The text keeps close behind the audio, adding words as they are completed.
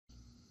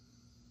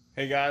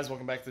Hey guys,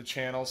 welcome back to the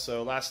channel.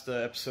 So last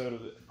episode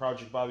of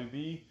Project Bobby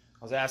B,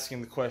 I was asking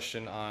the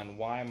question on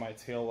why my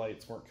tail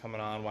lights weren't coming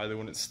on, why they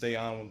wouldn't stay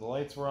on when the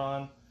lights were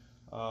on,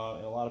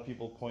 and a lot of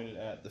people pointed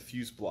at the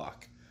fuse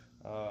block.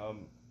 So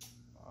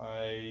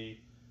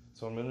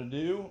what I'm going to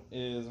do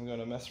is I'm going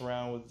to mess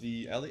around with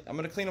the LED. I'm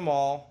going to clean them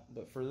all,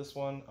 but for this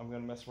one I'm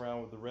going to mess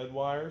around with the red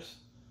wires.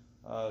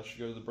 Should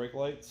go to the brake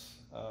lights,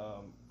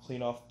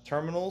 clean off the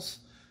terminals,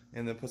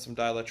 and then put some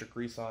dielectric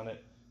grease on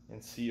it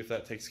and see if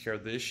that takes care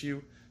of the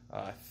issue.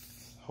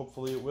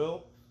 Hopefully it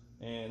will,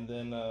 and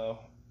then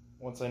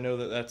once I know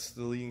that that's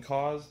the leading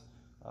cause,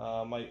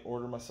 I might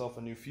order myself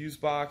a new fuse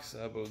box,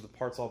 but with the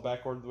parts all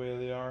back ordered the way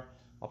they are,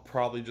 I'll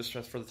probably just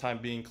for the time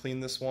being clean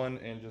this one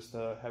and just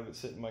have it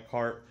sit in my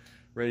cart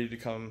ready to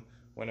come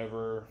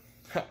whenever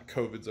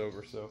COVID's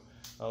over. So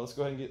let's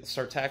go ahead and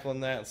start tackling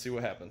that and see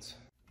what happens.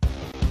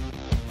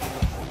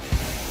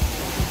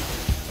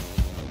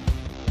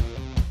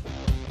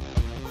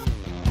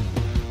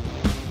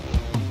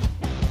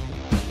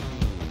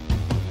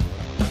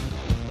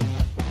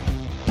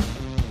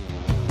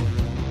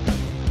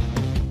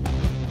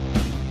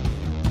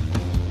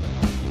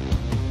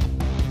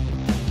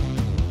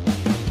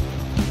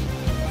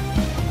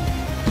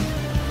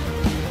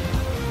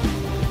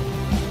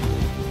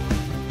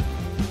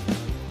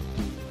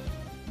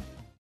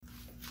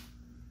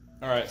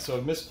 Alright, so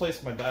I've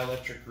misplaced my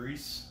dielectric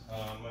grease.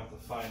 I'm going to have to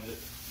find it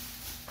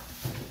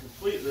to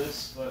complete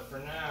this, but for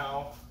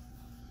now,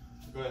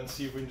 we'll go ahead and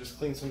see if we can just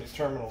clean some of these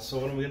terminals. So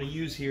what I'm going to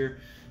use here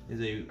is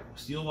a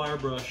steel wire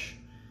brush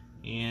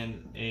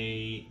and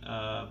a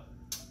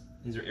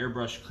these are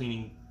airbrush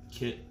cleaning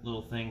kit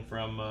little thing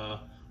from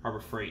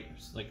Harbor Freight.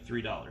 It's like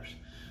 $3.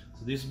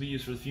 So these will be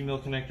used for the female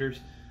connectors,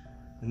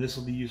 and this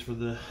will be used for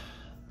the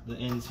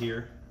ends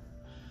here.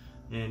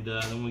 And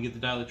then when we get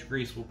the dielectric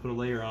grease, we'll put a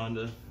layer on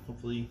to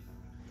hopefully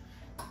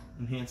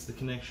enhance the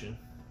connection.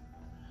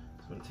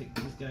 So I'm going to take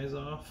these guys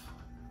off.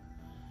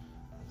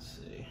 Let's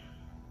see.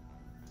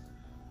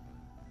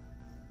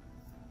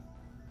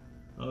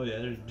 Oh yeah,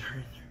 there's dirt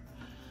in there.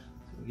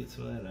 So we'll get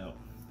some of that out.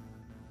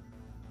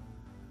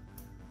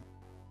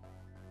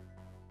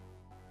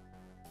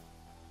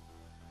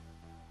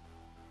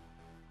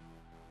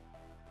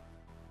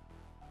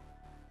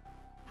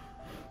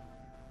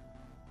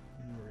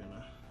 And we're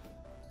gonna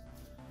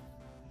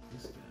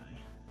take this guy.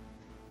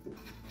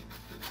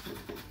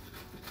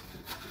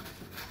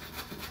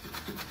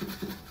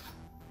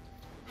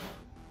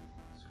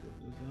 Scrub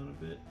those out a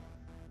bit.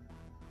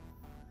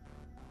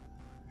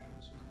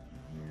 This one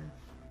here.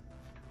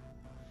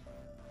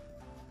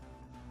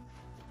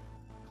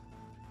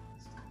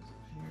 This goes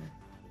up here.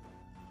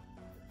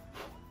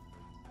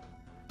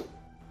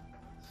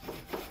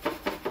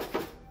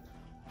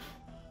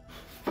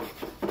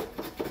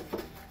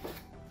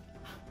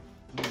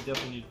 You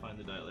definitely need to find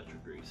the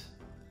dielectric grease.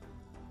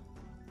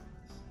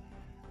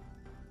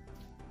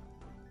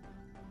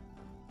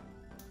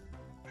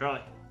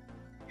 Charlie.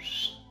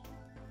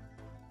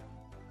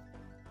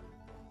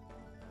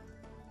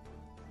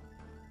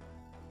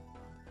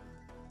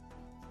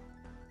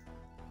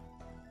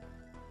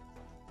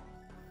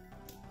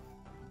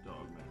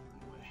 Dog might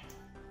run away.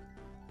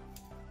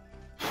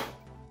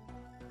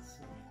 Let's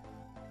see.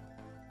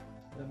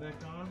 Put that back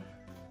on.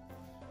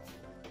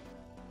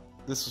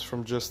 This is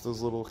from just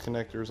those little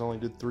connectors. I only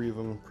did 3 of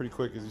them pretty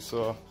quick, as you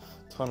saw. A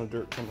ton of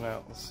dirt coming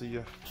out. Let's see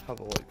how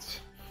the lights.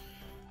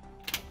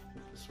 Hit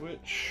the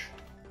switch.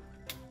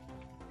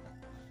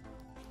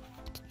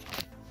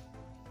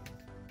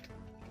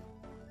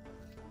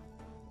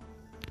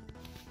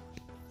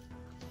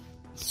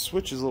 The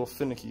switch is a little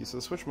finicky, so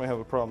the switch might have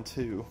a problem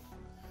too.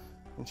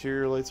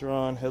 Interior lights are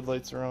on,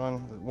 headlights are on,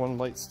 one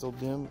light's still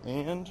dim,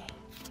 and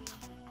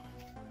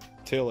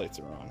tail lights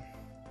are on.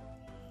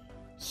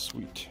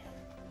 Sweet.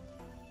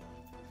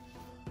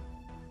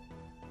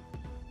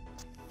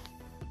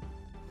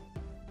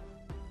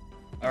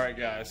 Alright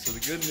guys, so the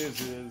good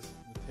news is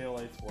the tail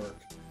lights work.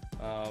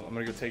 I'm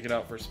going to go take it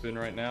out for a spin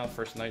right now,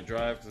 first night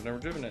drive, because I've never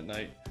driven at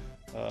night.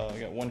 I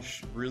got one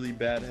really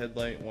bad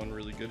headlight, one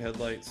really good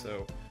headlight,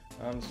 so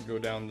I'm just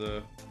going to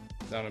go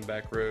down and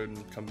back road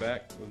and come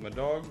back with my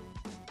dog.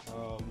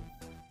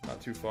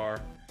 Not too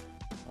far,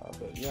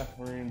 but yeah,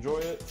 we're going to enjoy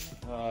it.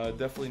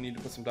 Definitely need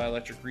to put some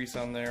dielectric grease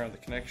on there, on the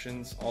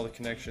connections, all the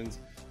connections.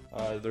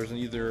 There's an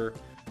either,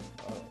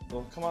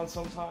 they'll come on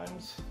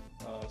sometimes,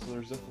 so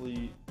there's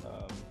definitely,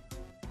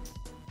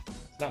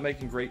 it's not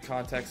making great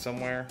contact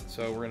somewhere,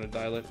 so we're going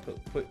to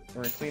we're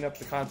going to clean up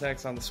the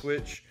contacts on the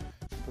switch,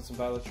 put some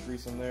dielectric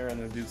grease in there, and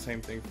then do the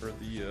same thing for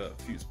the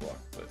fuse block.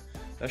 But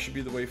that should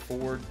be the way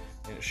forward,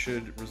 and it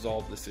should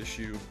resolve this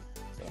issue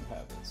that I'm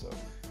having. So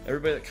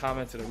everybody that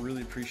commented, I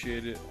really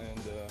appreciate it,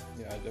 and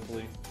yeah,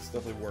 it's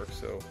definitely works.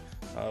 So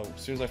as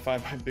soon as I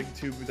find my big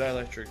tube of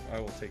dielectric, I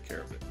will take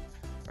care of it.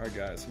 Alright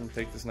guys, I'm going to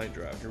take this night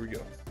drive. Here we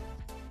go.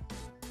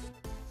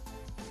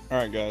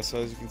 Alright guys, so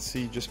as you can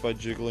see, just by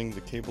jiggling the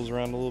cables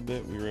around a little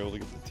bit, we were able to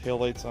get the tail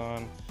lights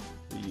on,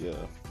 the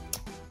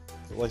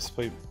license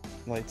plate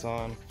lights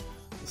on,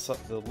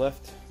 the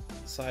left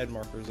side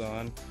markers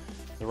on,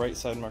 the right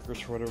side markers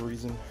for whatever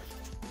reason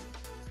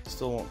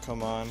Still won't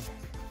come on.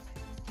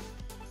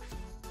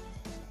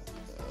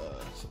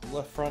 So the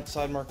left front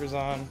side marker's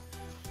on,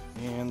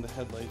 and the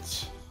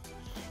headlights,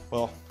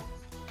 well,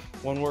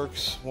 one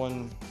works,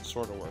 one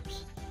sort of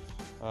works.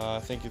 I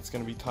think it's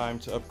going to be time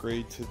to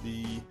upgrade to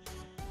the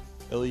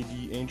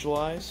LED angel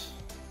eyes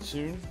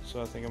soon,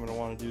 so I think I'm going to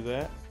want to do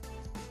that.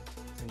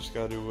 I just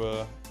got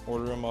to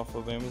order them off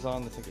of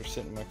Amazon. I think they're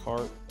sitting in my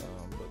cart,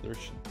 but they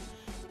should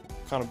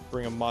kind of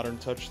bring a modern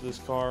touch to this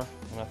car,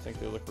 and I think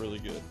they look really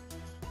good.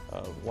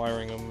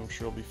 Wiring them, I'm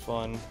sure will be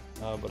fun,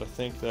 but I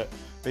think that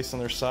based on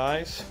their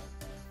size,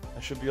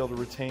 I should be able to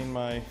retain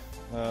my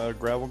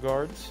gravel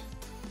guards,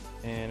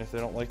 and if they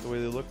don't like the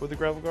way they look with the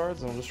gravel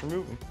guards, then I'll just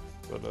remove them.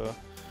 But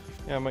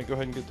yeah, I might go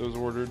ahead and get those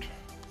ordered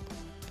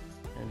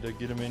and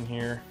get them in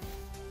here,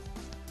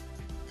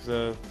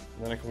 because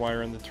then I can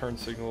wire in the turn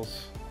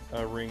signals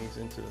rings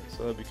into it,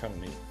 so that'd be kind of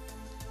neat.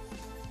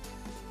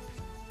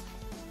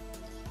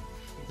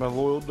 My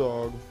loyal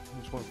dog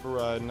just went for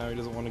a ride, and now he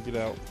doesn't want to get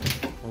out.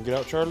 Want to get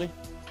out, Charlie?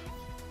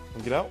 Want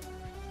to get out?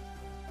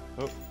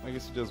 Oh, I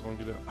guess he does want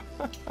to get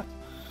out.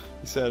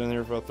 He sat in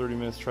there for about 30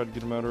 minutes, tried to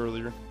get him out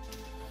earlier.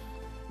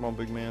 Come on,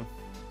 big man.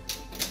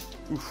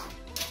 Oof,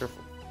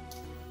 careful.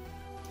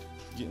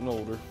 Getting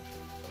older.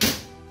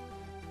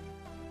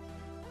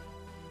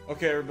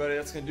 Okay, everybody,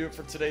 that's going to do it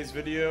for today's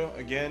video.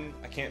 Again,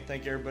 I can't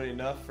thank everybody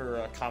enough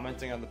for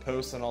commenting on the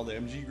posts on all the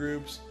MG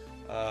groups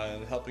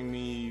and helping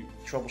me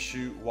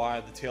troubleshoot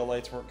why the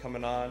taillights weren't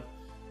coming on.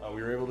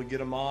 We were able to get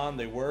them on.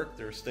 They worked.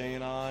 They were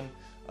staying on.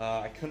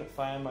 I couldn't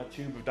find my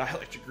tube of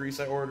dielectric grease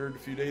I ordered a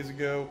few days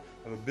ago.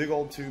 I have a big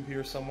old tube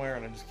here somewhere,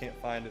 and I just can't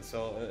find it.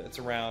 So it's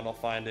around. I'll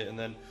find it, and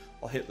then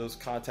I'll hit those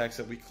contacts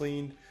that we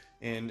cleaned,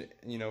 and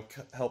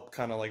help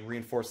kind of like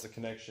reinforce the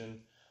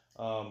connection.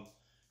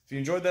 If you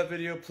enjoyed that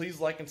video,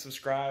 please like and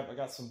subscribe. I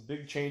got some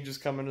big changes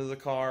coming to the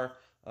car,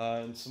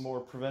 and some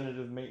more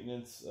preventative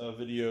maintenance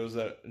videos,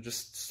 that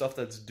just stuff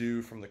that's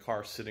due from the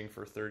car sitting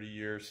for 30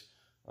 years.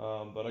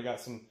 But I got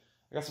some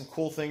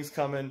cool things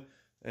coming,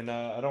 and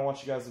I don't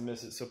want you guys to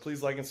miss it. So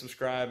please like and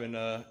subscribe,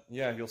 and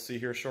yeah, you'll see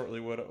here shortly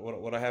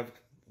what I have,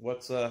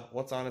 what's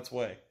on its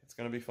way. It's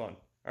gonna be fun.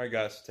 All right,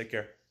 guys, take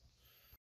care.